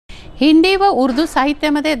हिंदी व उर्दू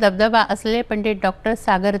साहित्यामध्ये दबदबा असलेले पंडित डॉक्टर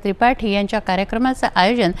सागर त्रिपाठी यांच्या कार्यक्रमाचं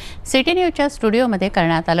आयोजन सिटी न्यूजच्या स्टुडिओमध्ये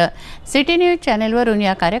करण्यात आलं। सिटी न्यूज चॅनेलवरून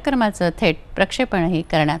या कार्यक्रमाचं थेट प्रक्षेपणही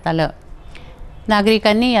करण्यात आलं।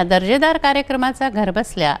 नागरिकांनी या दर्जेदार कार्यक्रमाचा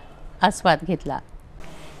घरबसल्या आस्वाद घेतला।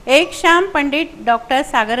 एक शाम पंडित डॉक्टर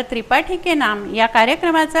सागर त्रिपाठी के नाम या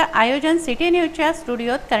कार्यक्रमाचं आयोजन सिटी न्यूजच्या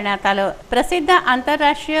स्टुडिओत करण्यात आलं। प्रसिद्ध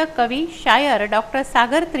आंतरराष्ट्रीय कवी शायर डॉक्टर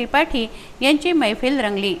सागर त्रिपाठी यांची मैफिल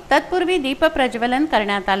रंगली। तत्पूर्वी दीप प्रज्वलन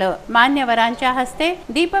करण्यात आलं। मान्यवरांच्या हस्ते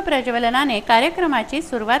दीप प्रज्वलनाने कार्यक्रमाची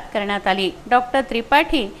सुरुवात करण्यात आली। डॉक्टर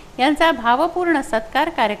त्रिपाठी यांचा भावपूर्ण सत्कार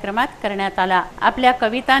कार्यक्रमात करण्यात आला। आपल्या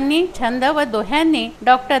कवितांनी, छंद व दोह्यांनी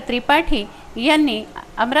डॉक्टर त्रिपाठी यांनी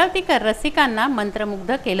अमरावतीकर रसिकांना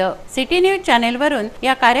मंत्रमुग्ध केलं। सिटी न्यूज चॅनेलवरून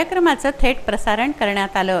या कार्यक्रमाचं थेट प्रसारण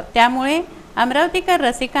करण्यात आलं। त्यामुळे अमरावतीकर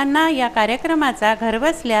रसिकांना या कार्यक्रमाचा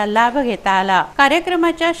घरबसल्या लाभ घेता आला।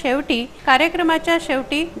 कार्यक्रमाच्या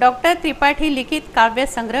शेवटी डॉक्टर त्रिपाठी लिखित काव्य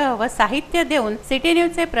संग्रह व साहित्य देऊन सिटी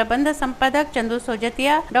न्यूजचे प्रबंध संपादक चंदू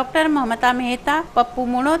सोजतिया, डॉक्टर ममता मेहता, पप्पू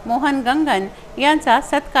मुनोत, मोहन गंगन यांचा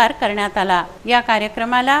सत्कार करण्यात आला। या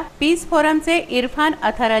कार्यक्रमाला पीस फोरमचे इरफान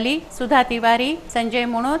अथर अली, सुधा तिवारी, संजय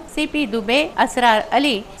मुनोत, सीपी दुबे, असरार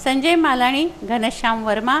अली, संजय मालानी, घनश्याम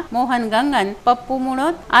वर्मा, मोहन गंगन, पप्पू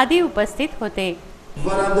मुनोत आदि उपस्थित होते।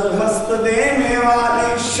 वरद हस्त देने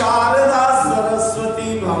वाली शारदा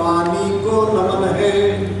सरस्वती भवानी को नमन है।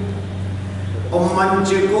 मंच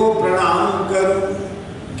को प्रणाम करूं,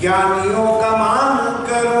 ज्ञानियों का मान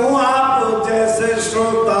करूं, आप जैसे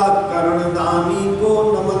श्रोता कर्णदानी को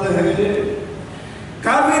नमन है।